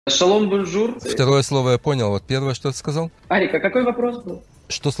Шалом, бонжур. Второе слово я понял, вот первое, что ты сказал? Арика, какой вопрос был?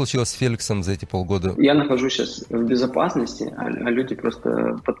 Что случилось с Феликсом за эти полгода? Я нахожусь сейчас в безопасности, а люди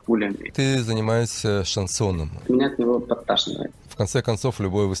просто под пулями. Ты занимаешься шансоном. Меня от него подташнивает. В конце концов,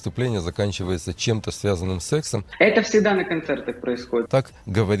 любое выступление заканчивается чем-то связанным с сексом. Это всегда на концертах происходит. Так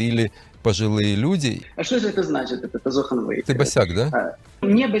говорили пожилые люди. А что же это значит? Это зоханвей. Ты босяк, да?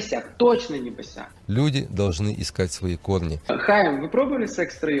 Не босяк, точно не босяк. Люди должны искать свои корни. Хаим, вы пробовали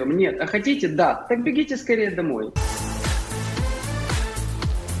секс втроем? Нет. А хотите? Да. Так бегите скорее домой.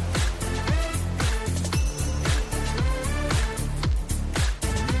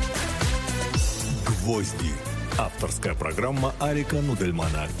 Гвозди. Авторская программа Арика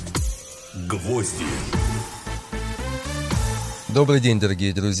Нудельмана. Гвозди. Добрый день,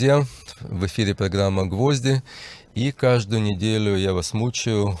 дорогие друзья. В эфире программа «Гвозди». И каждую неделю я вас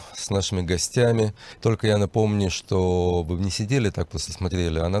мучаю с нашими гостями. Только я напомню, что вы не сидели так просто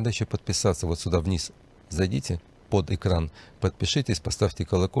смотрели, а надо еще подписаться. Вот сюда вниз зайдите под экран, подпишитесь, поставьте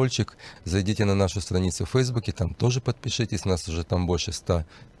колокольчик, зайдите на нашу страницу в Фейсбуке, там тоже подпишитесь, у нас уже там больше 100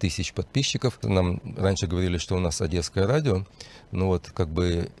 тысяч подписчиков. Нам раньше говорили, что у нас одесское радио, ну вот как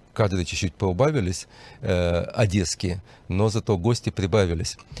бы кадры чуть-чуть поубавились, одесские, но зато гости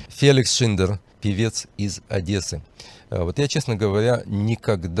прибавились. Феликс Шиндер, певец из Одессы. Вот я, честно говоря,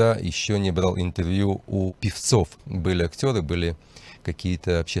 никогда еще не брал интервью у певцов. Были актеры, были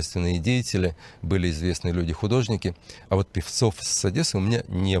какие-то общественные деятели, были известные люди-художники, а вот певцов с Одессы у меня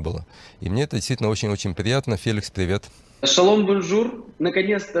не было. И мне это действительно очень-очень приятно. Феликс, привет. Шалом, бонжур.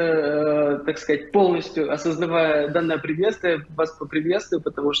 Наконец-то, так сказать, полностью осознавая данное приветствие, вас поприветствую,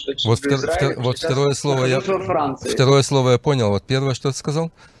 потому что вот второе слово я понял. Вот первое, что ты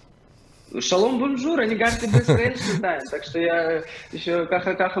сказал? Шалом, бонжур. Они каждый быстрее считают. Так что я еще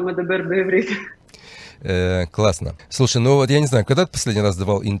каха-каха медабер беврит. Классно. Слушай, ну вот я не знаю, когда ты последний раз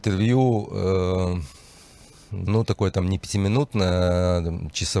давал интервью, ну такое там не пятиминутное, а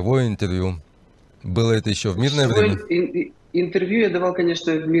часовое интервью? Было это еще в мирное время? Интервью я давал,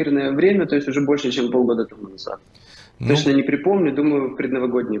 конечно, в мирное время, то есть уже больше, чем полгода тому назад. Точно не припомню, думаю, в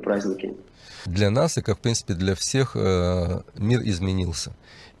предновогодние праздники. Для нас, и как в принципе для всех, мир изменился.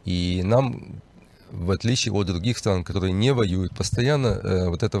 И нам, в отличие от других стран, которые не воюют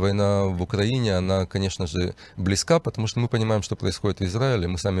постоянно, вот эта война в Украине, она, конечно же, близка, потому что мы понимаем, что происходит в Израиле,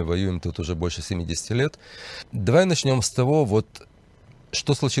 мы сами воюем тут уже больше 70 лет. Давай начнем с того, вот,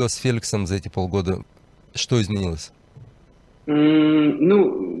 что случилось с Феликсом за эти полгода, что изменилось?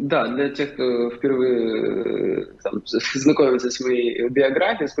 Ну, да, для тех, кто впервые знакомится с моей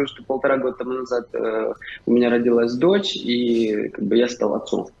биографией, скажу, что 1,5 года тому назад у меня родилась дочь, и как бы я стал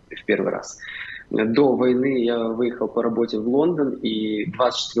отцом в первый раз. До войны я выехал по работе в Лондон, и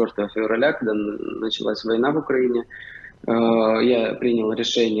 24 февраля, когда началась война в Украине, я принял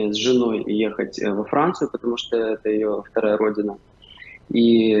решение с женой ехать во Францию, потому что это ее вторая родина.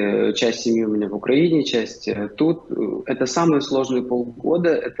 И часть семьи у меня в Украине, часть тут. Это самые сложные полгода,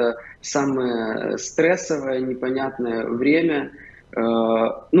 это самое стрессовое, непонятное время.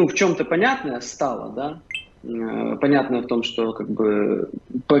 Ну, в чем-то понятное стало, да? Понятно в том, что как бы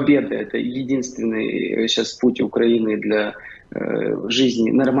победа — это единственный сейчас путь Украины для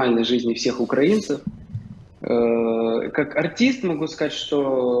жизни, нормальной жизни всех украинцев. Как артист могу сказать,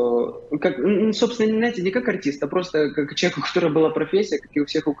 что, собственно, знаете, не как артист, а просто как человек, у которого была профессия, как и у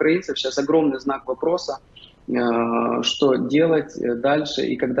всех украинцев, сейчас огромный знак вопроса, что делать дальше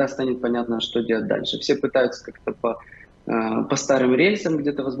и когда станет понятно, что делать дальше. Все пытаются как-то по старым рельсам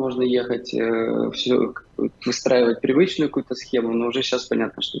где-то, возможно, ехать, все выстраивать привычную какую-то схему, но уже сейчас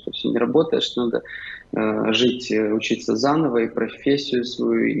понятно, что это все не работает, что надо жить, учиться заново и профессию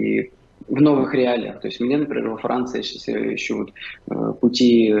свою, и в новых реалиях. То есть мне, например, во Франции сейчас ищут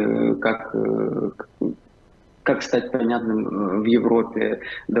пути, как стать понятным в Европе,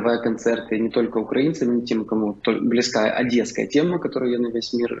 давая концерты не только украинцам, не тем, кому близка одесская тема, которую я на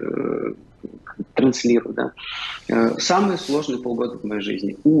весь мир транслирую. Да. Самые сложные полгода в моей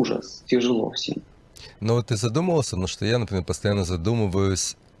жизни. Ужас, тяжело всем. Но вот ты задумывался, потому что я, например, постоянно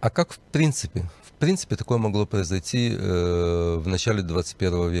задумываюсь, а как в принципе такое могло произойти в начале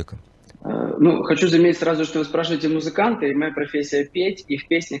 21 века? Ну, хочу заметить сразу, что вы спрашиваете музыканта, и моя профессия петь, и в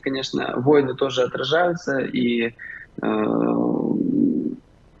песнях, конечно, войны тоже отражаются, и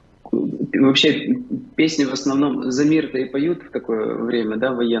вообще песни в основном за мир-то и поют в такое время,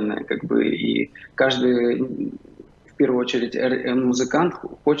 да, военное, как бы, и каждый, в первую очередь, музыкант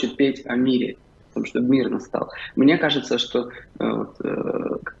хочет петь о мире, том, чтобы мир настал. Мне кажется, что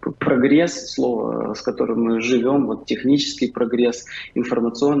прогресс, слово, с которым мы живем, вот технический прогресс,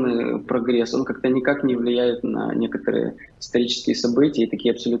 информационный прогресс, он как-то никак не влияет на некоторые исторические события и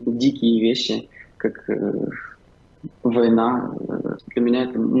такие абсолютно дикие вещи, как война. Для меня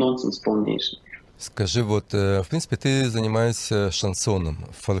это нонсенс полнейший. Скажи, вот, в принципе, ты занимаешься шансоном,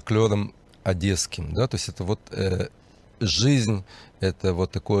 фольклором одесским, да, то есть это вот жизнь, это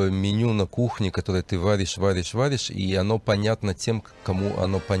вот такое меню на кухне, которое ты варишь, и оно понятно тем, кому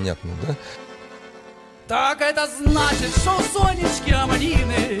оно понятно, да? Так это значит, что сонечки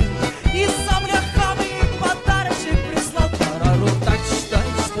аманины и сам лягавый подарочек прислал. Парару тач,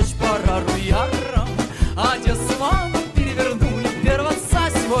 парару яром, одесван перевернули первоца.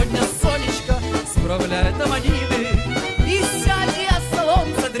 Сегодня Сонечка справляет аманины и сядет за столом,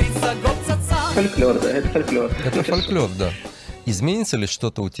 задрится гопцаца. Фольклор, да, это фольклор. Это фольклор, да. Изменится ли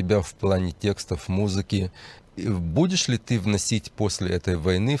что-то у тебя в плане текстов, музыки? Будешь ли ты вносить после этой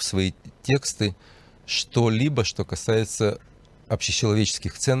войны в свои тексты что-либо, что касается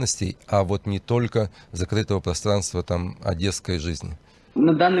общечеловеческих ценностей, а вот не только закрытого пространства там одесской жизни?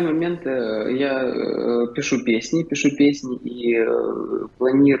 На данный момент я пишу песни и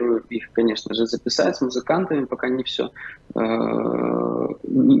планирую их, конечно же, записать с музыкантами, пока не все.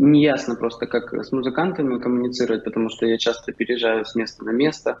 Не ясно просто, как с музыкантами коммуницировать, потому что я часто переезжаю с места на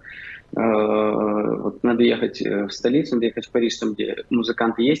место. Вот надо ехать в столицу, надо ехать в Париж, там, где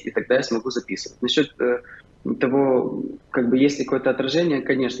музыканты есть, и тогда я смогу записывать. Насчет того, как бы есть ли какое-то отражение,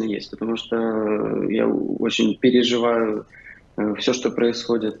 конечно, есть, потому что я очень переживаю все, что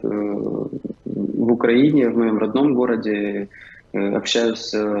происходит в Украине, в моем родном городе. Общаюсь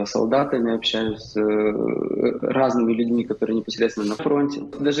с солдатами, общаюсь с разными людьми, которые непосредственно на фронте.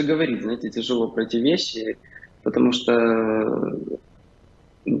 Даже говорить, знаете, тяжело про эти вещи, потому что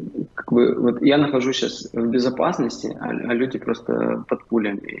как бы, вот я нахожусь сейчас в безопасности, а люди просто под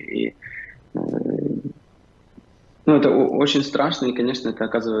пулями. И, ну, это очень страшно, и, конечно, это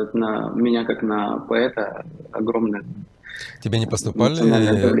оказывает на меня, как на поэта, огромное Тебе не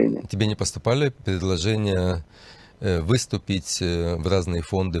поступали предложения выступить в разные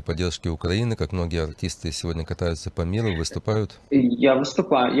фонды поддержки Украины, как многие артисты сегодня катаются по миру, выступают? Я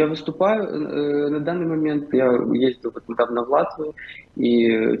выступаю. На данный момент я ездил вот недавно в Латвию,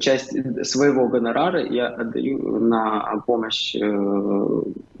 и часть своего гонорара я отдаю на помощь,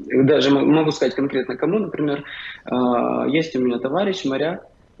 даже могу сказать конкретно кому, например, есть у меня товарищ, моряк,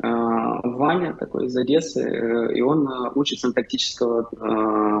 Ваня, такой из Одессы, и он учится на тактический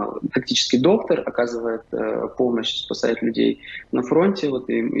доктор, оказывает помощь, спасает людей на фронте, вот,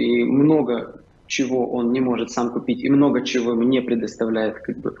 и много чего он не может сам купить, и много чего ему не предоставляет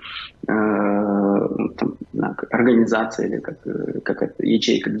как бы, там, организация или какая-то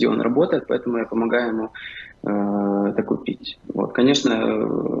ячейка, где он работает, поэтому я помогаю ему это купить. Вот.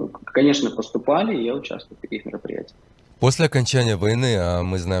 Конечно, поступали, и я участвую в таких мероприятиях. После окончания войны, а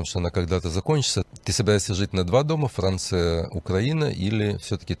мы знаем, что она когда-то закончится, ты собираешься жить на два дома, Франция, Украина, или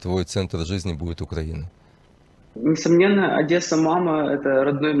все-таки твой центр жизни будет Украина? Несомненно, Одесса, мама, это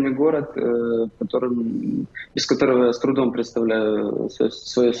родной мне город, без которого я с трудом представляю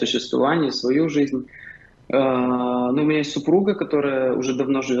свое существование, свою жизнь. Но у меня есть супруга, которая уже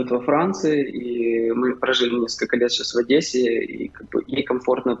давно живет во Франции, и мы прожили несколько лет сейчас в Одессе, и как бы ей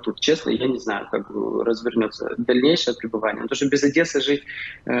комфортно тут. Честно, я не знаю, как развернется дальнейшее пребывание. Потому что без Одессы жить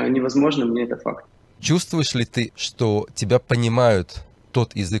невозможно, мне это факт. Чувствуешь ли ты, что тебя понимают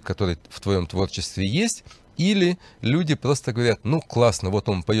тот язык, который в твоем творчестве есть, или люди просто говорят, ну классно, вот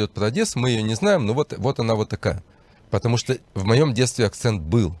он поет про Одессу, мы ее не знаем, но вот она вот такая. Потому что в моем детстве акцент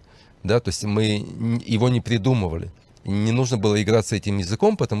был. Да, то есть мы его не придумывали. Не нужно было играться этим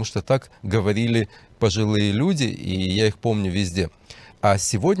языком, потому что так говорили пожилые люди, и я их помню везде. А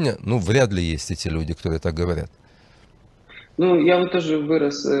сегодня, ну, вряд ли есть эти люди, которые так говорят. Ну, я вот тоже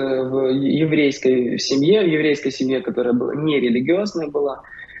вырос в еврейской семье, которая была нерелигиозная была,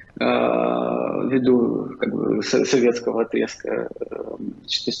 ввиду как бы советского отрезка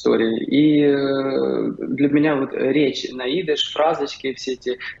истории. И для меня вот речь на идиш, фразочки, все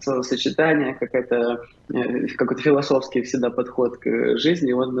эти словосочетания, какой-то философский всегда подход к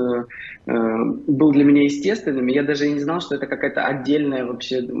жизни, он был для меня естественным. Я даже не знал, что это какая-то отдельная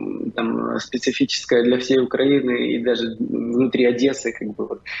вообще там специфическая для всей Украины и даже внутри Одессы как бы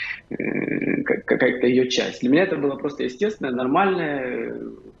вот, какая-то ее часть. Для меня это было просто естественное, нормальное.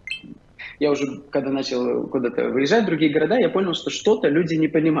 Я уже, когда начал куда-то выезжать в другие города, я понял, что что-то люди не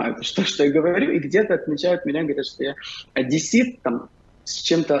понимают, что я говорю, и где-то отмечают меня, говорят, что я одессит, там, с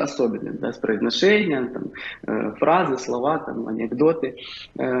чем-то особенным, да, с произношением, там, фразы, слова, там, анекдоты.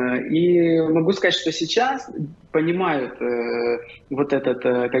 И могу сказать, что сейчас понимают вот этот,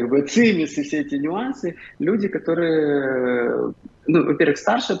 как бы, цимис и все эти нюансы люди, которые, ну, во-первых,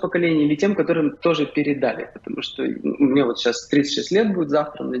 старшее поколение, или тем, которым тоже передали. Потому что мне вот сейчас 36 лет будет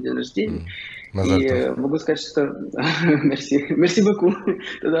завтра на день рождения. И могу сказать, что... Мерси beaucoup,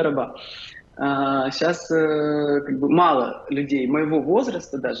 тогда раба. Сейчас как бы мало людей моего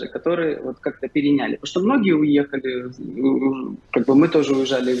возраста даже, которые вот как-то переняли. Потому что многие уехали, как бы мы тоже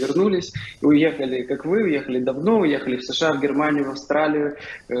уезжали и вернулись. Уехали, как вы, уехали давно, уехали в США, в Германию, в Австралию,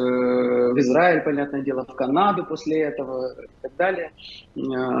 в Израиль, понятное дело, в Канаду после этого и так далее.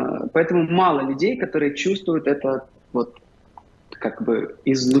 Поэтому мало людей, которые чувствуют это вот как бы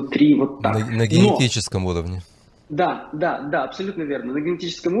изнутри вот так. На генетическом уровне. Да, абсолютно верно. На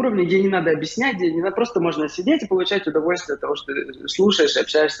генетическом уровне, где не надо объяснять, где не надо, просто можно сидеть и получать удовольствие от того, что ты слушаешь и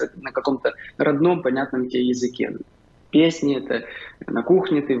общаешься на каком-то родном, понятном тебе языке. Песни, это на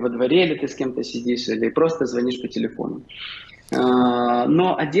кухне, ты во дворе, или ты с кем-то сидишь, или просто звонишь по телефону.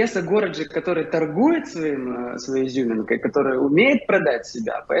 Но Одесса город же, который торгует своей изюминкой, который умеет продать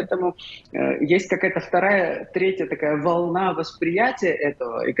себя, поэтому есть какая-то вторая, третья такая волна восприятия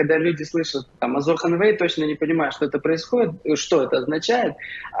этого, и когда люди слышат там Азоханвей, точно не понимают, что это происходит, что это означает,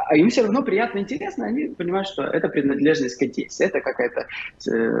 а им все равно приятно и интересно, они понимают, что это принадлежность к Одессе, это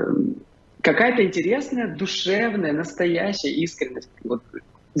какая-то интересная, душевная, настоящая искренность. Вот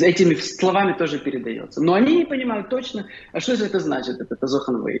за этими словами тоже передается. Но они не понимают точно, а что же это значит, это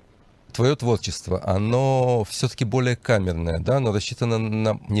Азоханвей. Твое творчество, оно все-таки более камерное, да? Оно рассчитано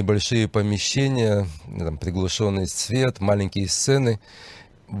на небольшие помещения, там, приглушенный свет, маленькие сцены.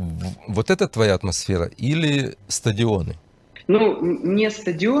 Вот это твоя атмосфера или стадионы? Ну, не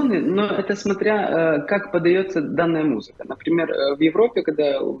стадионы, но это смотря, как подается данная музыка. Например, в Европе,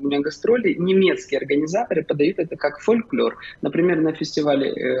 когда у меня гастроли, немецкие организаторы подают это как фольклор. Например, на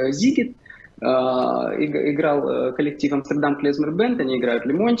фестивале «Зигит» играл коллектив Амстердам Клезмер Бенд, они играют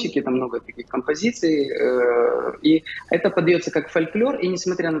лимончики, там много таких композиций, и это подается как фольклор, и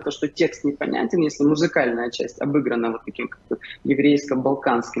несмотря на то, что текст непонятен, если музыкальная часть обыграна вот таким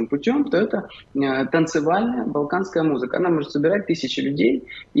еврейско-балканским путем, то это танцевальная балканская музыка, она может собирать тысячи людей,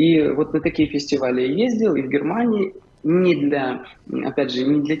 и вот на такие фестивали я ездил, и в Германии, не для, опять же,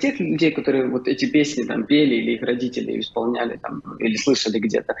 не для тех людей, которые вот эти песни там пели или их родители исполняли там, или слышали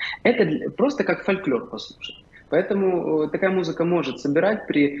где-то. Это просто как фольклор послушать. Поэтому такая музыка может собирать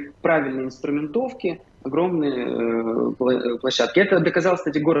при правильной инструментовке огромные площадки. Это доказал,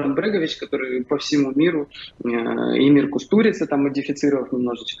 кстати, Горан Брегович, который по всему миру, и мир Кустурица, там модифицировав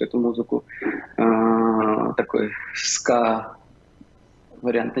немножечко эту музыку, такой ска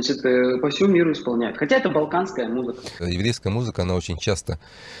вариант. Значит, по всему миру исполняют. Хотя это балканская музыка. Еврейская музыка, она очень часто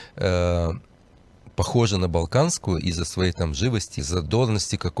похожа на балканскую из-за своей там живости,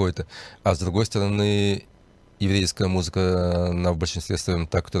 задорности какой-то. А с другой стороны, еврейская музыка, она в большинстве своем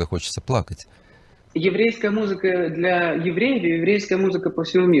та, которой хочется плакать. Еврейская музыка для евреев и еврейская музыка по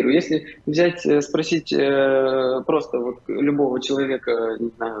всему миру. Если взять, спросить просто вот любого человека,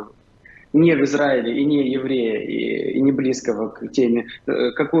 не знаю, не в Израиле и не еврея, и не близкого к теме,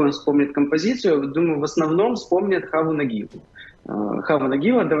 какую он вспомнит композицию, думаю, в основном вспомнит Хаву Нагилу. Хава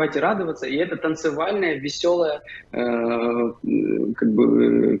Нагила, давайте радоваться, и это танцевальная, веселая как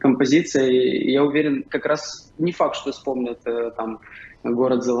бы, композиция, и я уверен, как раз не факт, что вспомнят там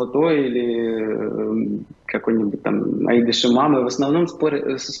 «Город золотой» или какой-нибудь там «Аиды Шимамы», в основном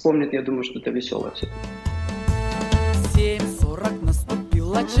вспомнят, я думаю, что это веселое. 7:40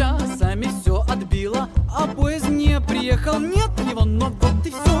 наступило, часами все отбило, а поезд не приехал, нет его, но вот и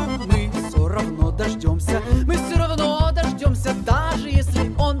все. Мы все равно дождемся, даже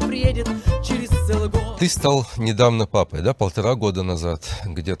если он приедет через целый год. Ты стал недавно папой, да? 1,5 года назад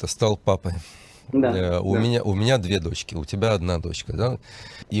где-то стал папой. Да, у меня 2 дочки, у тебя 1 дочка, да?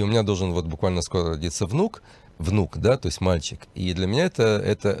 И у меня должен вот буквально скоро родиться внук, да, то есть мальчик. И для меня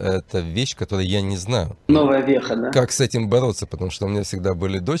это вещь, которую я не знаю. Новая веха, да? Как с этим бороться, потому что у меня всегда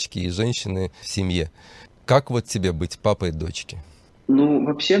были дочки и женщины в семье. Как вот тебе быть папой дочки? Ну,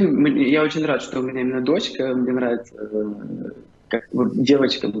 вообще, я очень рад, что у меня именно дочка. Мне нравится, как вот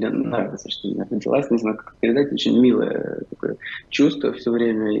девочка, мне нравится, что у меня родилась. Не знаю, как передать, очень милое такое чувство все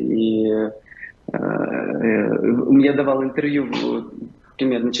время. И я давал интервью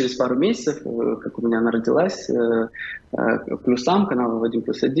примерно через пару месяцев, как у меня она родилась, плюсам, каналу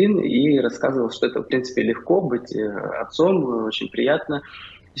 1+1, и рассказывал, что это, в принципе, легко быть отцом, очень приятно.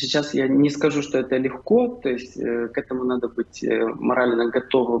 Сейчас я не скажу, что это легко, то есть к этому надо быть морально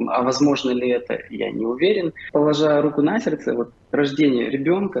готовым, а возможно ли это, я не уверен. Положа руку на сердце, вот рождение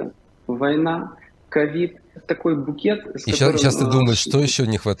ребенка, война, ковид, такой букет. И сейчас ты думаешь, что еще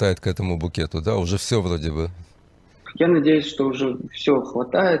не хватает к этому букету, да? Уже все вроде бы. Я надеюсь, что уже все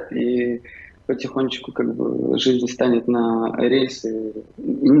хватает, и потихонечку как бы жизнь станет на рельсы.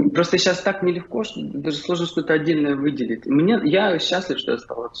 Просто сейчас так нелегко, что даже сложно что-то отдельное выделить. Я счастлив, что я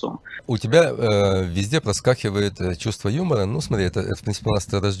стал отцом. У тебя везде проскакивает чувство юмора. Ну, смотри, это в принципе, у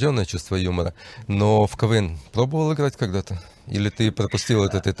нас рожденное чувство юмора. Но в КВН пробовал играть когда-то? Или ты пропустил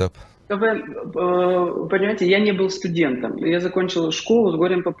этот этап? КВН, понимаете, я не был студентом. Я закончил школу с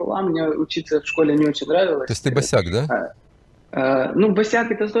горем пополам, мне учиться в школе не очень нравилось. То есть ты босяк, да? Ну, босяк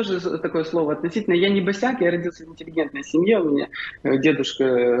это тоже такое слово относительно. Я не босяк, я родился в интеллигентной семье. У меня дедушка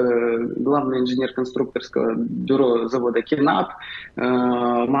главный инженер конструкторского бюро завода «Кинап»,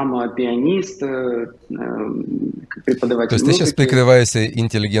 мама пианист, преподаватель. То есть ты сейчас прикрываешься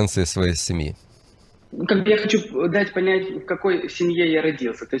интеллигенцией своей семьи? Как бы я хочу дать понять, в какой семье я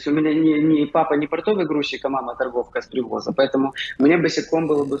родился. То есть у меня не папа не портовый грузчик, а мама торговка с привоза. Поэтому мне босиком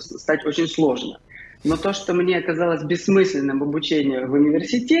было бы стать очень сложно. Но то, что мне казалось бессмысленным обучение в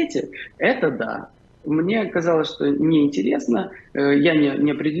университете, это да. Мне казалось, что неинтересно, я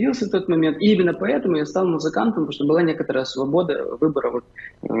не определился в тот момент. И именно поэтому я стал музыкантом, потому что была некоторая свобода выбора, вот,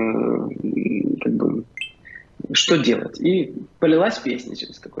 как бы, что делать. И полилась песня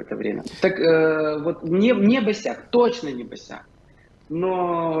через какое-то время. Так вот, не босяк, точно не босяк.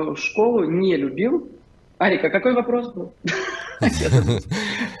 Но школу не любил. Арика, какой вопрос был?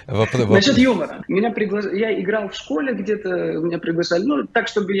 Насчет юмора. Я играл в школе где-то, меня приглашали, ну, так,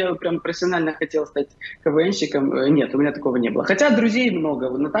 чтобы я прям профессионально хотел стать КВНщиком. Нет, у меня такого не было. Хотя друзей много.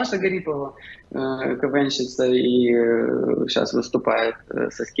 Наташа Гарипова, КВНщица, и сейчас выступает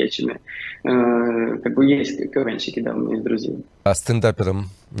со скетчами. Как бы есть КВНщики, да, у меня есть друзья. А стендапером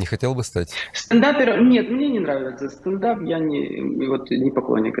не хотел бы стать? Стендапером? Нет, мне не нравится стендап. Я не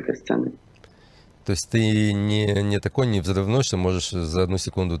поклонник этой сцены. То есть ты не такой, не взрывной, что можешь за одну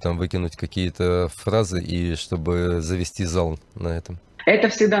секунду там выкинуть какие-то фразы, и чтобы завести зал на этом? Это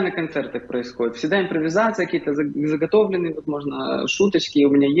всегда на концертах происходит. Всегда импровизация, какие-то заготовленные, возможно, шуточки у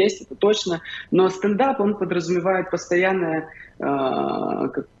меня есть, это точно. Но стендап, он подразумевает постоянное,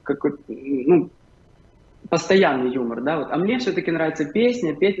 постоянный юмор, да, вот. А мне все-таки нравится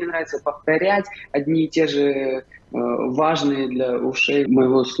песня, петь мне нравится повторять одни и те же важные для ушей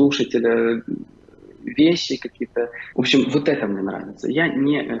моего слушателя вещи какие-то. В общем, вот это мне нравится. Я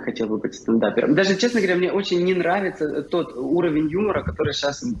не хотел бы быть стендапером. Даже, честно говоря, мне очень не нравится тот уровень юмора, который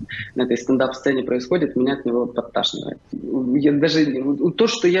сейчас на этой стендап-сцене происходит. Меня от него подташнивает. То,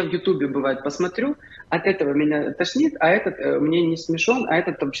 что я в Ютубе, бывает, посмотрю, от этого меня тошнит, а этот мне не смешон, а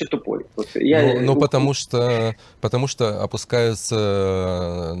этот вообще тупой. Вот потому что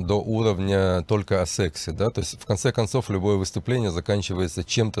опускаются до уровня только о сексе, да? То есть, в конце концов, любое выступление заканчивается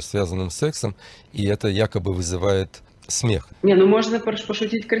чем-то связанным с сексом, и это якобы вызывает смех. Можно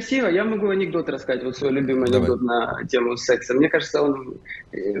пошутить красиво. Я могу анекдот рассказать, вот свой любимый анекдот на тему секса. Мне кажется, он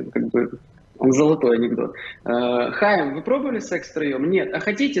золотой анекдот. Хаим, вы пробовали секс втроем? Нет. А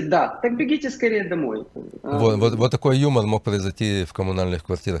хотите? Да. Так бегите скорее домой. Вот такой юмор мог произойти в коммунальных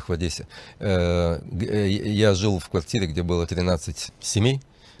квартирах в Одессе. Я жил в квартире, где было 13 семей.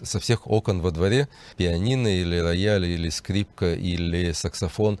 Со всех окон во дворе пианино или рояль, или скрипка, или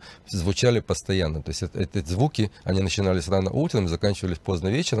саксофон звучали постоянно. То есть эти звуки, они начинались рано утром, заканчивались поздно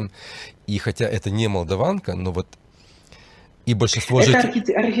вечером. И хотя это не молдаванка, но вот и большинство жителей...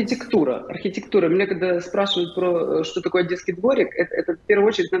 Это архитектура. Меня когда спрашивают про что такое одесский дворик, это в первую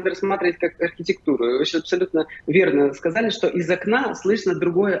очередь надо рассматривать как архитектуру. Вы вообще абсолютно верно сказали, что из окна слышно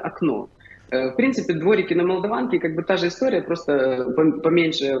другое окно. В принципе, дворики на молдаванке, как бы та же история, просто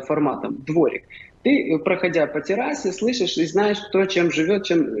поменьше форматом. Дворик. Ты, проходя по террасе, слышишь и знаешь, кто чем живет,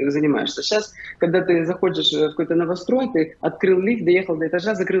 чем занимаешься. Сейчас, когда ты заходишь в какой-то новострой, ты открыл лифт, доехал до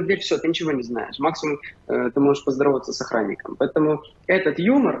этажа, закрыл дверь, все, ты ничего не знаешь. Максимум ты можешь поздороваться с охранником. Поэтому этот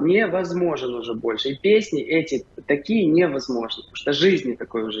юмор невозможен уже больше. И песни эти такие невозможны, потому что жизни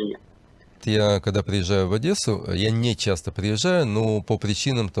такой уже нет. Я, когда приезжаю в Одессу, я не часто приезжаю, но по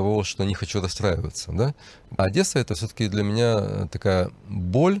причинам того, что не хочу расстраиваться, да. А Одесса — это все-таки для меня такая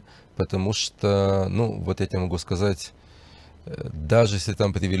боль, потому что, вот я тебе могу сказать, Даже если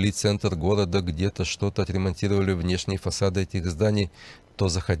там привели центр города, где-то что-то отремонтировали, внешние фасады этих зданий, то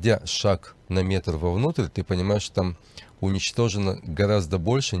заходя шаг на метр вовнутрь, ты понимаешь, что там уничтожено гораздо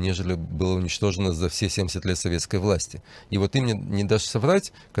больше, нежели было уничтожено за все 70 лет советской власти. И вот ты мне не дашь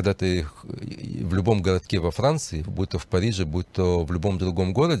соврать, когда ты в любом городке во Франции, будь то в Париже, будь то в любом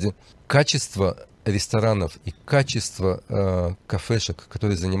другом городе, качество ресторанов и качество кафешек,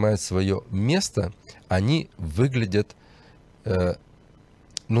 которые занимают свое место, они выглядят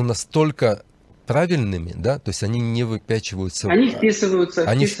настолько правильными, да, то есть они не выпячиваются. Они вписываются.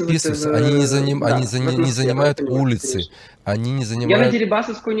 Они не занимают улицы. Они не занимают... Я на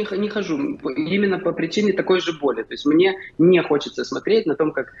Дерибасовскую не хожу, именно по причине такой же боли. То есть мне не хочется смотреть на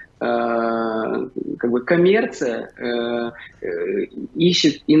том, как бы коммерция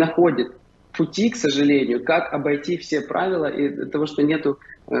ищет и находит пути, к сожалению, как обойти все правила и того, что нету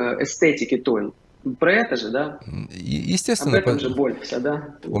эстетики той. Про это же, да? Естественно. Об этом же боль вся,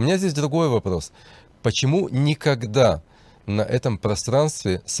 да? У меня здесь другой вопрос. Почему никогда на этом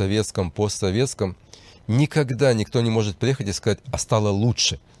пространстве, советском, постсоветском, никогда никто не может приехать и сказать, а стало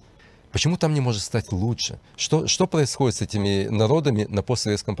лучше? Почему там не может стать лучше? Что происходит с этими народами на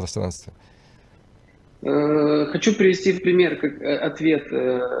постсоветском пространстве? Хочу привести в пример как ответ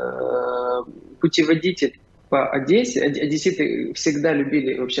путеводитель по Одессе. Одесситы всегда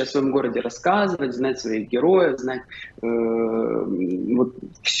любили вообще о своем городе рассказывать, знать своих героев, знать вот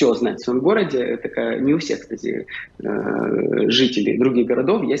все знать в своем городе. Такая, не у всех, кстати, жителей других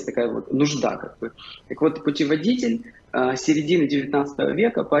городов есть такая вот нужда. Как бы. Так вот, путеводитель середины 19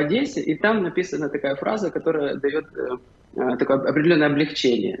 века по Одессе, и там написана такая фраза, которая дает такое определенное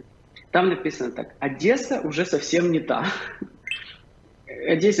облегчение. Там написано так: Одесса уже совсем не та.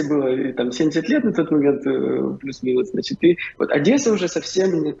 Одессе было там 70 лет на тот момент, плюс-минус, значит, и вот Одесса уже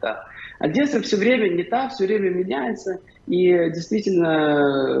совсем не та. Одесса все время не та, все время меняется, и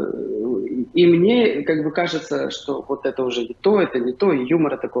действительно, и мне как бы кажется, что вот это уже не то, это не то, и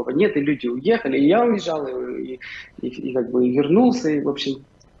юмора такого нет, и люди уехали, и я уезжал, и как бы и вернулся, и в общем...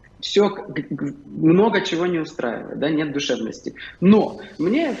 Все, много чего не устраивает, да, нет душевности. Но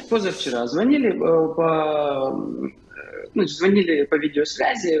мне позавчера звонили по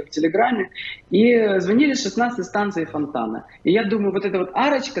видеосвязи в Телеграме, и звонили с 16 станции Фонтана. И я думаю, вот эта вот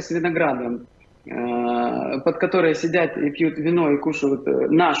арочка с виноградом, под которой сидят и пьют вино и кушают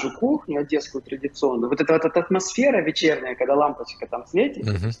нашу кухню, одесскую традиционную, вот эта вот атмосфера вечерняя, когда лампочка там светит,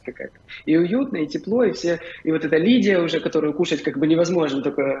 какая-то, и уютно, и тепло, и все, и вот эта Лидия уже, которую кушать как бы невозможно,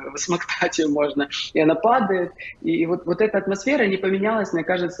 только смоктать ее можно, и она падает, и вот эта атмосфера не поменялась, мне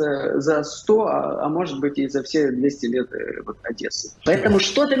кажется, за 100, а может быть и за все 200 лет вот, Одессы. Поэтому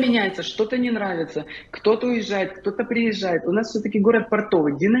что-то меняется, что-то не нравится, кто-то уезжает, кто-то приезжает. У нас все-таки город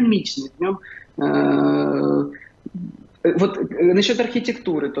портовый, динамичный, в нем вот насчет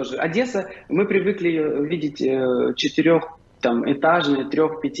архитектуры тоже. Одесса, мы привыкли ее видеть четырехэтажной,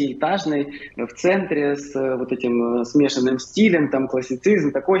 3-5-этажной в центре с вот этим смешанным стилем, там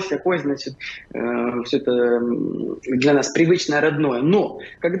классицизм, такой-сякой, значит, все это для нас привычное, родное. Но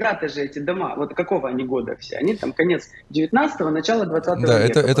когда-то же эти дома, вот какого они года все? Они там конец 19-го, начало 20 да,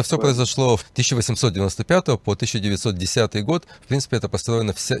 века. Это все произошло в 1895 по 1910 год. В принципе, это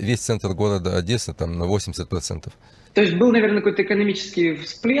построено весь центр города Одессы там на 80%. То есть был, наверное, какой-то экономический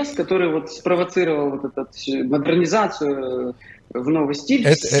всплеск, который вот спровоцировал вот эту модернизацию в новый стиль.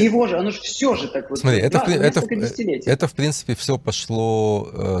 Всего же, оно же все же так вот. Смотри, это в принципе все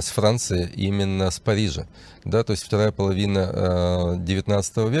пошло с Франции, именно с Парижа. Да, то есть вторая половина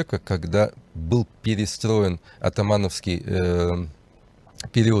 19 века, когда был перестроен атамановский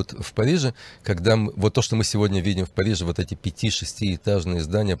период в Париже, когда вот то, что мы сегодня видим в Париже, вот эти 5-6-этажные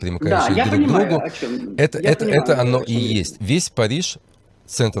здания, примыкающие друг к другу, это оно и есть. Весь Париж,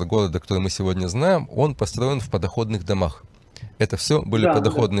 центр города, который мы сегодня знаем, он построен в подоходных домах. Это все были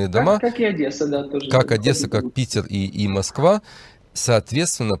подоходные дома. Как и Одесса, да, тоже. Как Одесса, как Питер и Москва.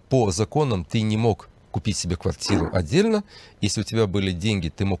 Соответственно, по законам ты не мог купить себе квартиру отдельно. Если у тебя были деньги,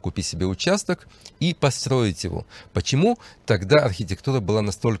 ты мог купить себе участок и построить его. Почему тогда архитектура была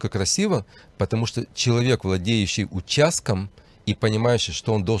настолько красива? Потому что человек, владеющий участком и понимающий,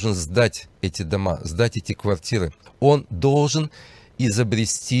 что он должен сдать эти дома, сдать эти квартиры, он должен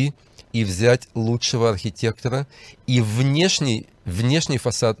изобрести и взять лучшего архитектора, и внешний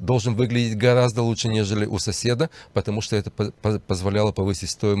фасад должен выглядеть гораздо лучше, нежели у соседа, потому что это позволяло повысить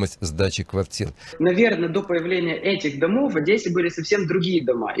стоимость сдачи квартир. Наверное, до появления этих домов в Одессе были совсем другие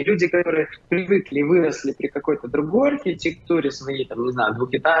дома. И люди, которые привыкли и выросли при какой-то другой архитектуре, своей, там, не знаю,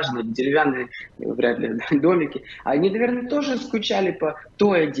 двухэтажные, деревянные, вряд ли, домики, они, наверное, тоже скучали по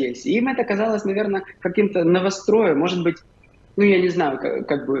той Одессе. Им это казалось, наверное, каким-то новостроем, может быть, ну, я не знаю,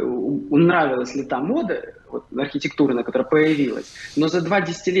 как бы нравилась ли та мода вот, архитектурная, которая появилась, но за 2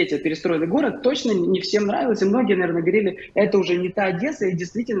 десятилетия перестроенный город точно не всем нравилось, и многие, наверное, говорили, это уже не та Одесса, и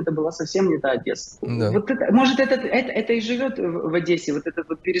действительно это была совсем не та Одесса. Да. Вот это, может, это и живет в Одессе, вот этот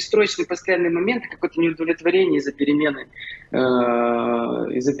вот перестроечный постоянный момент, какое-то неудовлетворение из-за перемены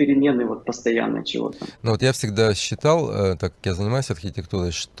вот постоянно чего-то. Ну вот я всегда считал, так как я занимаюсь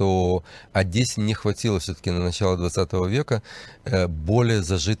архитектурой, что Одессе не хватило все-таки на начало 20 века более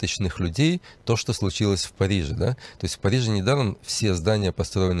зажиточных людей, то, что случилось в Париже, да? То есть в Париже недаром все здания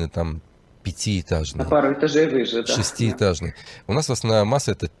построены там 5-этажные. На пару этажей выше, да. 6-этажные. У нас основная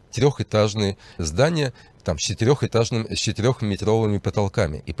масса это 3-этажные здания, там, с 4-метровыми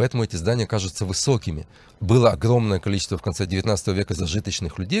потолками. И поэтому эти здания кажутся высокими. Было огромное количество в конце 19 века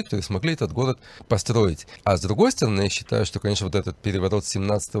зажиточных людей, которые смогли этот город построить. А с другой стороны, я считаю, что, конечно, вот этот переворот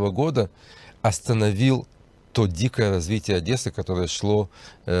 17 года остановил то дикое развитие Одессы, которое шло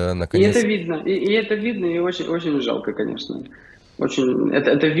наконец. И это видно, и очень, очень жалко, конечно. Очень,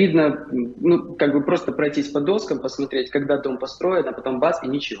 это видно, ну, как бы просто пройтись по доскам, посмотреть, когда дом построен, а потом бац, и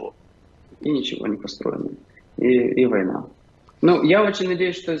ничего. И ничего не построено. И война. Ну, я очень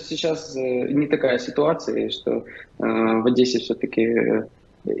надеюсь, что сейчас не такая ситуация, и что в Одессе все-таки,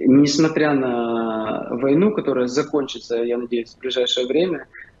 несмотря на войну, которая закончится, я надеюсь, в ближайшее время,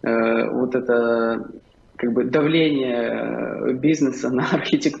 вот это как бы давление бизнеса на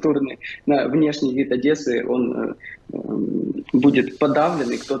архитектурный, на внешний вид Одессы, он будет подавлен,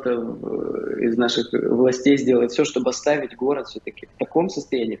 и кто-то из наших властей сделает все, чтобы оставить город все-таки в таком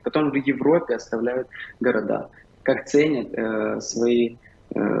состоянии, в котором в Европе оставляют города, как ценят свои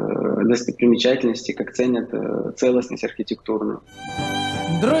достопримечательности, как ценят целостность архитектурную.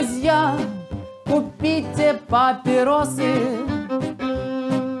 Друзья, купите папиросы,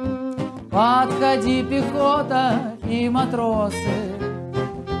 подходи, пехота и матросы.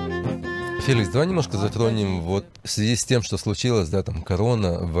 Феликс, давай немножко затронем вот в связи с тем, что случилось, да, там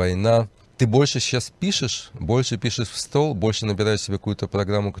корона, война. Ты больше сейчас пишешь, больше пишешь в стол, больше набираешь себе какую-то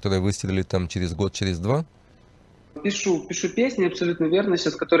программу, которая выстрелит там через год, через 2? Пишу песни, абсолютно верно,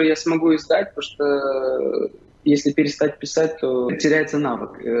 сейчас, которые я смогу издать, потому что если перестать писать, то теряется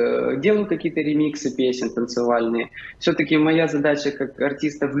навык. Делаю какие-то ремиксы песен танцевальные. Все-таки моя задача как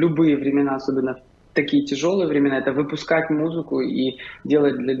артиста в любые времена, особенно в такие тяжелые времена, это выпускать музыку и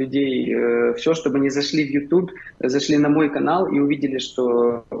делать для людей все, чтобы они зашли в YouTube, зашли на мой канал и увидели,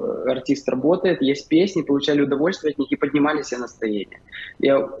 что артист работает, есть песни, получали удовольствие от них и поднимали себе настроение.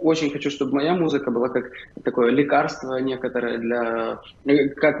 Я очень хочу, чтобы моя музыка была как такое лекарство некоторое для...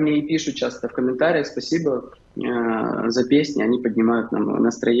 Как мне и пишут часто в комментариях, спасибо за песни, они поднимают нам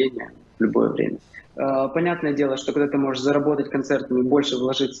настроение в любое время. Понятное дело, что когда ты можешь заработать концертами, больше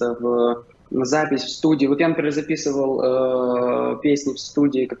вложиться в запись в студии. Вот я, например, записывал песни в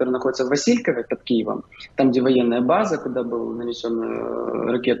студии, которая находится в Василькове под Киевом, там, где военная база, куда был нанесен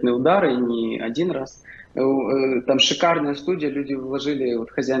ракетный удар, и не один раз. Там шикарная студия, люди вложили,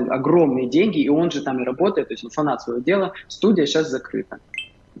 вот хозяин, огромные деньги, и он же там и работает, то есть он фанат своего дела. Студия сейчас закрыта,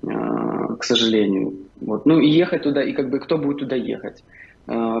 к сожалению. Вот. Ну и ехать туда, и как бы кто будет туда ехать?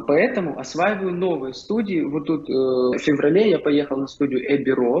 Поэтому осваиваю новые студии. Вот тут в феврале я поехал на студию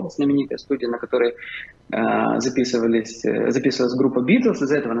Эбби Род, знаменитая студия, на которой записывалась группа Битлз.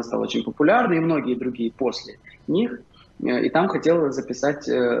 Из-за этого она стала очень популярной, и многие другие после них. И там хотел записать,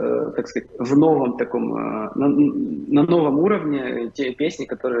 так сказать, в новом таком, на новом уровне те песни,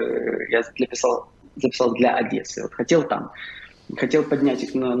 которые я записал для Одессы. Вот хотел там. Хотел поднять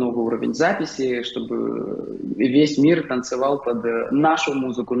их на новый уровень записи, чтобы весь мир танцевал под нашу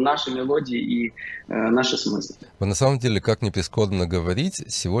музыку, наши мелодии и наши смыслы. На самом деле, как ни прискорбно говорить,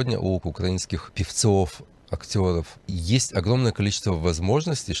 сегодня у украинских певцов, актеров есть огромное количество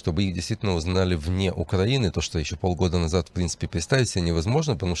возможностей, чтобы их действительно узнали вне Украины. То, что еще полгода назад, в принципе, представить себе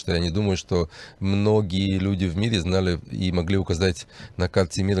невозможно, потому что я не думаю, что многие люди в мире знали и могли указать на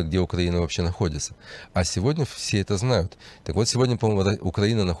карте мира, где Украина вообще находится. А сегодня все это знают. Так вот, сегодня, по-моему,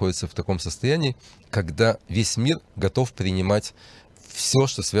 Украина находится в таком состоянии, когда весь мир готов принимать все,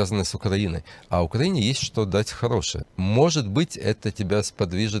 что связано с Украиной. А Украине есть что дать хорошее. Может быть, это тебя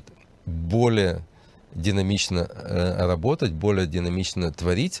сподвижет более динамично работать, более динамично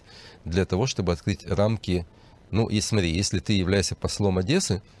творить, для того, чтобы открыть рамки. Ну, и смотри, если ты являешься послом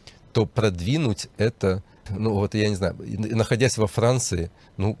Одессы, то продвинуть это, ну, вот я не знаю, находясь во Франции,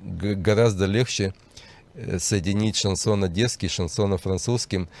 ну, гораздо легче соединить шансон одесский с шансоном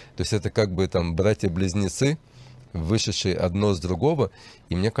французским. То есть это как бы там братья-близнецы, вышедшие одно с другого.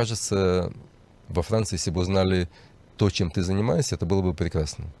 И мне кажется, во Франции, если бы узнали то, чем ты занимаешься, это было бы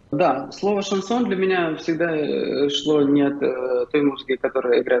прекрасно. Да, слово «шансон» для меня всегда шло не от той музыки,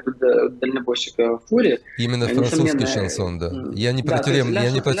 которая играет дальнобойщика в фуре. Именно французский шансон, да. Я не про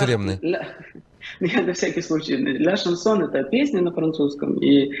тюремный. Я на всякий случай. Ля шансон — это песни на французском,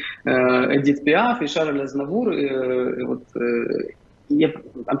 и Эдит Пиаф, и Шарль Азнавур, и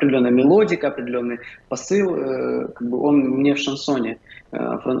определенная мелодика, определенный посыл, как бы он мне в шансоне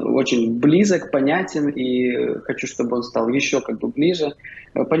очень близок, понятен, и хочу, чтобы он стал еще как бы ближе.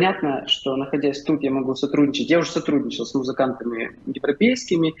 Понятно, что, находясь тут, я могу сотрудничать. Я уже сотрудничал с музыкантами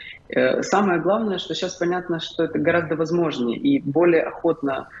европейскими. Самое главное, что сейчас понятно, что это гораздо возможнее и более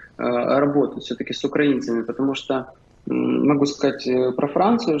охотно работать все-таки с украинцами, потому что могу сказать про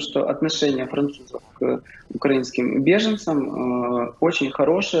Францию, что отношение французов к украинским беженцам очень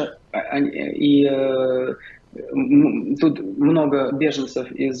хорошее, и тут много беженцев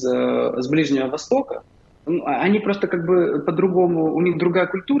с Ближнего Востока. Они просто как бы по-другому, у них другая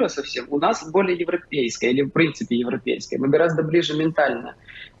культура совсем, у нас более европейская или в принципе европейская, мы гораздо ближе ментально.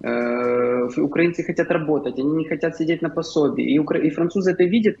 Украинцы хотят работать, они не хотят сидеть на пособии, и французы это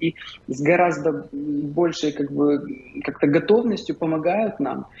видят и с гораздо большей как бы как-то готовностью помогают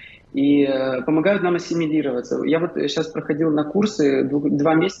нам. И помогают нам ассимилироваться. Я вот сейчас проходил на курсы,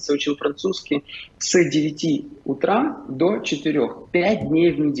 2 месяца учил французский с 9 утра до 4, 5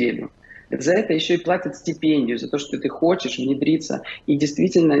 дней в неделю. За это еще и платят стипендию, за то, что ты хочешь внедриться. И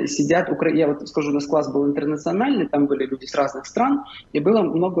действительно сидят, я вот скажу, у нас класс был интернациональный, там были люди с разных стран, и было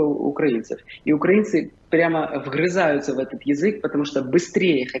много украинцев. И украинцы прямо вгрызаются в этот язык, потому что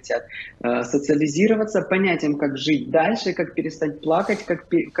быстрее хотят социализироваться, понять им, как жить дальше, как перестать плакать, как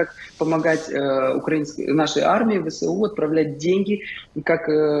помогать нашей армии, ВСУ, отправлять деньги,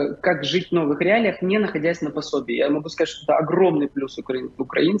 как жить в новых реалиях, не находясь на пособии. Я могу сказать, что это огромный плюс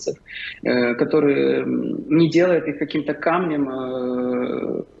украинцев, которые не делают их каким-то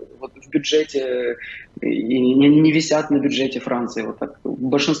камнем вот в бюджете и не висят на бюджете Франции. Вот так.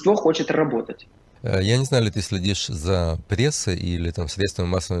 Большинство хочет работать. Я не знаю, ли ты следишь за прессой или там средствами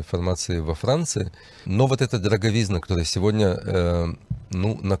массовой информации во Франции, но вот эта дороговизна, которая сегодня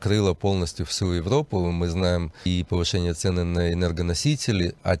накрыла полностью всю Европу, мы знаем и повышение цены на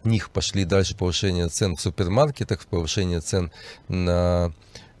энергоносители, от них пошли дальше повышение цен в супермаркетах, повышение цен на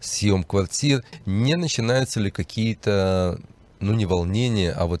съем квартир. Не начинаются ли какие-то, не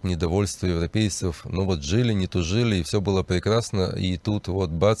волнения, а вот недовольство европейцев? Вот жили, не тужили, и все было прекрасно, и тут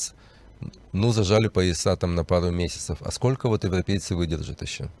вот бац, зажали пояса там на пару месяцев. А сколько вот европейцы выдержат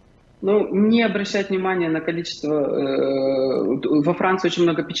еще? Не обращать внимания на количество... Во Франции очень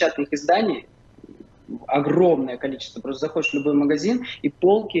много печатных изданий, огромное количество. Просто заходишь в любой магазин, и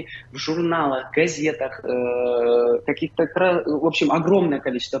полки в журналах, газетах, каких-то... В общем, огромное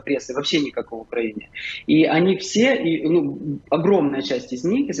количество прессы, вообще не как в Украине. И они все, огромная часть из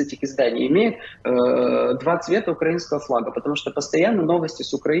них, из этих изданий, имеет 2 цвета украинского флага, потому что постоянно новости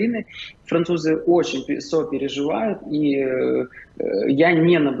с Украины. Французы очень сопереживают, и я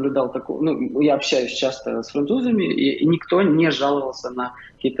не наблюдал такого... я общаюсь часто с французами, и никто не жаловался на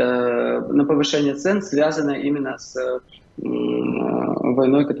повышение цен, связанное именно с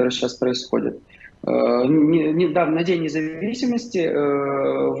войной, которая сейчас происходит. Недавно, на День независимости,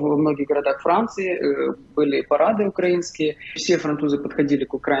 в многих городах Франции были парады украинские. Все французы подходили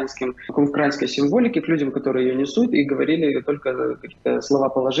к украинской символике, к людям, которые ее несут, и говорили только какие-то слова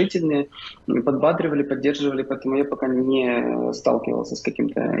положительные, подбадривали, поддерживали, поэтому я пока не сталкивался с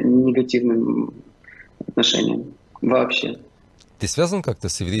каким-то негативным отношением вообще. Ты связан как-то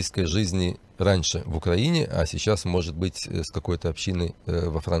с еврейской жизнью раньше в Украине, а сейчас, может быть, с какой-то общиной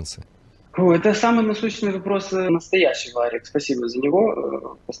во Франции? Это самый насущный вопрос настоящего, Арик. Спасибо за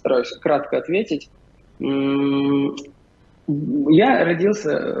него. Постараюсь кратко ответить. Я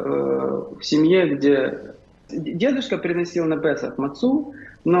родился в семье, где дедушка приносил на Песах мацу,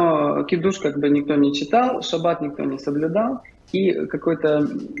 но кидуш как бы никто не читал, шаббат никто не соблюдал, и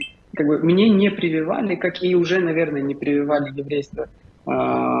мне не прививали, как и уже, наверное, не прививали еврейство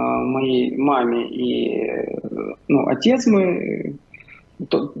моей маме и отец мой.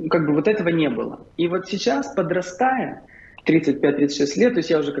 Вот этого не было. И вот сейчас, подрастая, 35-36 лет, то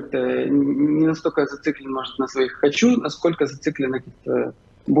есть я уже как-то не настолько зациклен, может, на своих «хочу», насколько зациклен на каких-то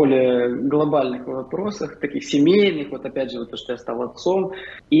более глобальных вопросах, таких семейных, вот опять же, вот то, что я стал отцом.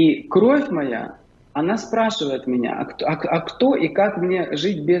 И кровь моя, она спрашивает меня, а кто и как мне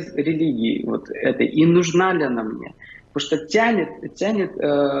жить без религии вот этой, и нужна ли она мне? Потому что тянет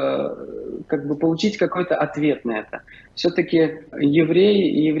получить какой-то ответ на это. Все-таки еврей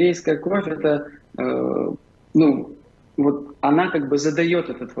и еврейская кровь — это вот она как бы задает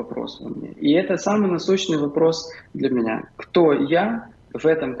этот вопрос во мне. И это самый насущный вопрос для меня. Кто я в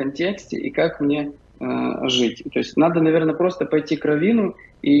этом контексте и как мне жить? То есть надо, наверное, просто пойти к раввину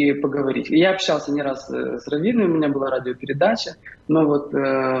и поговорить. Я общался не раз с раввином, у меня была радиопередача, но вот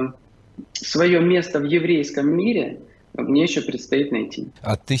свое место в еврейском мире мне еще предстоит найти.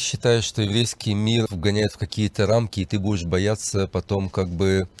 А ты считаешь, что еврейский мир вгоняет в какие-то рамки, и ты будешь бояться потом, как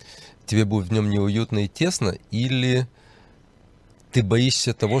бы тебе будет в нем неуютно и тесно, или ты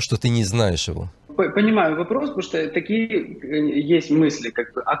боишься того, что ты не знаешь его? Понимаю вопрос, потому что такие есть мысли,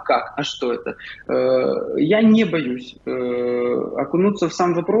 как бы, а как, а что это? Я не боюсь окунуться в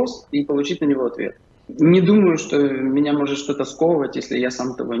сам вопрос и получить на него ответ. Не думаю, что меня может что-то сковывать, если я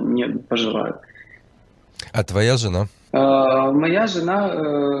сам того не пожелаю. А твоя жена? Моя жена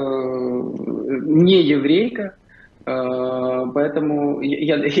не еврейка, поэтому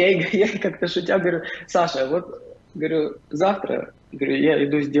я как-то шутя говорю: Саша, вот, говорю, завтра, говорю, я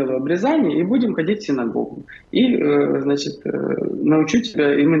иду сделаю обрезание и будем ходить в синагогу. И, значит, научу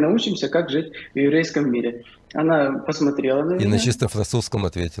тебя, и мы научимся, как жить в еврейском мире. Она посмотрела на меня. И на чисто французском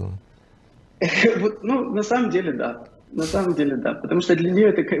ответила. Вот, ну, на самом деле, да. На самом деле, да. Потому что для нее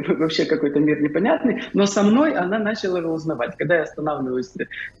это вообще какой-то мир непонятный. Но со мной она начала его узнавать. Когда я останавливаюсь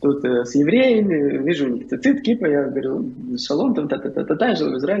тут с евреями, вижу у них цицит, кипа, я говорю: шалом, там, та-та-та-та-та, я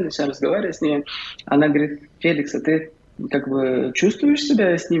живу в Израиле, сейчас разговариваю с ней. Она говорит: Феликс, а ты как бы чувствуешь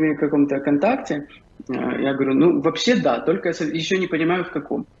себя с ними в каком-то контакте? Я говорю: ну, вообще да, только еще не понимаю в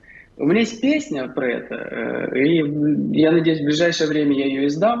каком. У меня есть песня про это, и я надеюсь, в ближайшее время я ее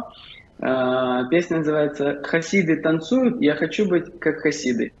издам. Песня называется «Хасиды танцуют, я хочу быть как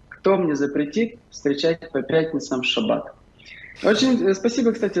хасиды. Кто мне запретит встречать по пятницам шаббат?» Очень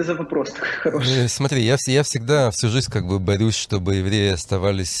спасибо, кстати, за вопрос такой хороший. Смотри, я всегда всю жизнь как бы борюсь, чтобы евреи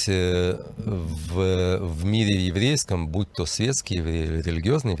оставались в мире еврейском, будь то светские евреи или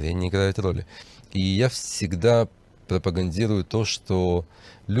религиозные евреи, не играют роли. И я всегда пропагандирую то, что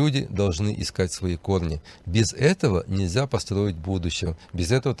люди должны искать свои корни. Без этого нельзя построить будущее.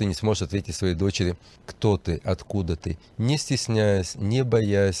 Без этого ты не сможешь ответить своей дочери, кто ты, откуда ты, не стесняясь, не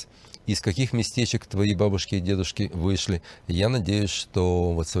боясь, из каких местечек твои бабушки и дедушки вышли. Я надеюсь,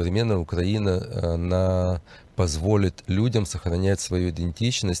 что вот современная Украина, она позволит людям сохранять свою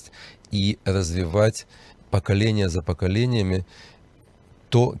идентичность и развивать поколение за поколениями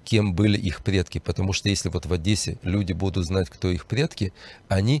то, кем были их предки. Потому что если вот в Одессе люди будут знать, кто их предки,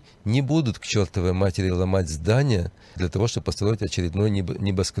 они не будут к чертовой матери ломать здания для того, чтобы построить очередной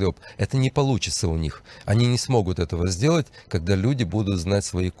небоскреб. Это не получится у них. Они не смогут этого сделать, когда люди будут знать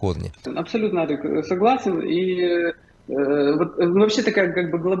свои корни. Абсолютно, Арик, согласен. И вот, вообще такая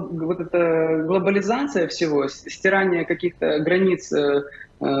как бы вот эта глобализация всего, стирание каких-то границ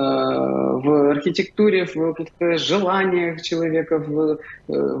в архитектуре, в каких-то желаниях человека,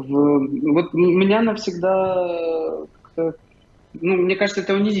 вот меня навсегда, ну, мне кажется,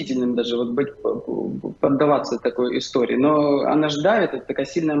 это унизительным даже вот поддаваться такой истории. Но она ж давит, это такая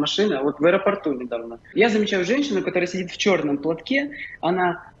сильная машина. Вот в аэропорту недавно я замечаю женщину, которая сидит в черном платке.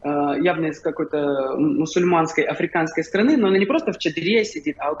 Она явно из какой-то мусульманской, африканской страны, но она не просто в чадре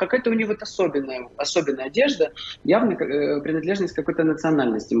сидит, а какая-то у нее вот особенная одежда, явно принадлежность какой-то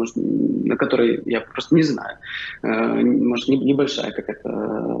национальности, может, на которой я просто не знаю. Может, небольшая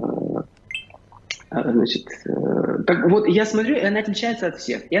какая-то. Значит, так вот, я смотрю, и она отличается от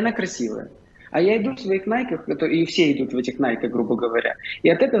всех, и она красивая. А я иду в своих найках, и все идут в этих найках, грубо говоря. И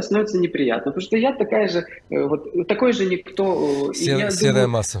от этого становится неприятно, потому что я такая же, вот такой же никто. Серая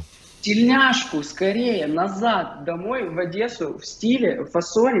масса. Тельняшку скорее назад домой в Одессу в стиле, в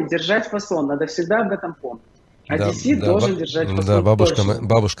фасоне, держать фасон. Надо всегда об этом помнить. Одессит должен держать фасон. Да,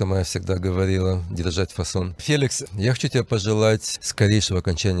 бабушка моя всегда говорила держать фасон. Феликс, я хочу тебе пожелать скорейшего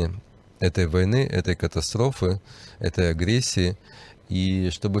окончания этой войны, этой катастрофы, этой агрессии, и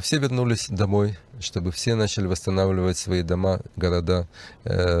чтобы все вернулись домой, чтобы все начали восстанавливать свои дома, города,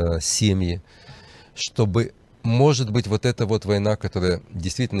 семьи, чтобы, может быть, вот эта вот война, которая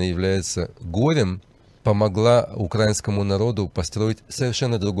действительно является горем, помогла украинскому народу построить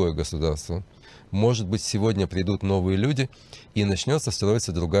совершенно другое государство. Может быть, сегодня придут новые люди, и начнется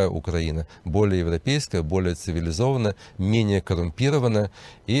строиться другая Украина, более европейская, более цивилизованная, менее коррумпированная.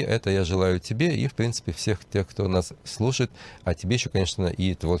 И это я желаю тебе и, в принципе, всех тех, кто нас слушает, а тебе еще, конечно,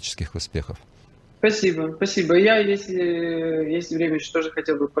 и творческих успехов. Спасибо, спасибо. Я, если есть время, еще тоже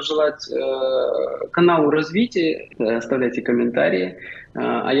хотел бы пожелать каналу развития, оставляйте комментарии,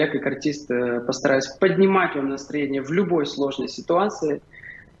 а я как артист постараюсь поднимать вам настроение в любой сложной ситуации.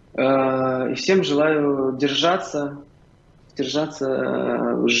 И всем желаю держаться,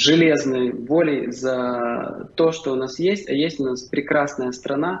 держаться железной волей за то, что у нас есть. А есть у нас прекрасная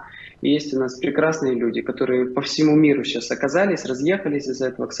страна, и есть у нас прекрасные люди, которые по всему миру сейчас оказались, разъехались из-за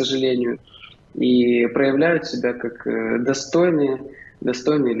этого, к сожалению, и проявляют себя как достойные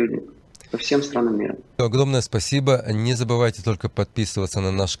люди по всем странам мира. Огромное спасибо. Не забывайте только подписываться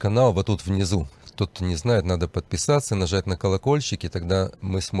на наш канал вот тут внизу. Кто-то не знает, надо подписаться, нажать на колокольчик, и тогда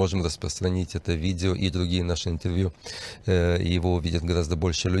мы сможем распространить это видео и другие наши интервью, и его увидят гораздо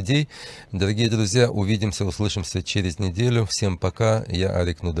больше людей. Дорогие друзья, увидимся, услышимся через неделю. Всем пока. Я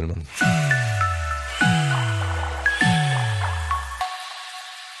Арик Нудельман.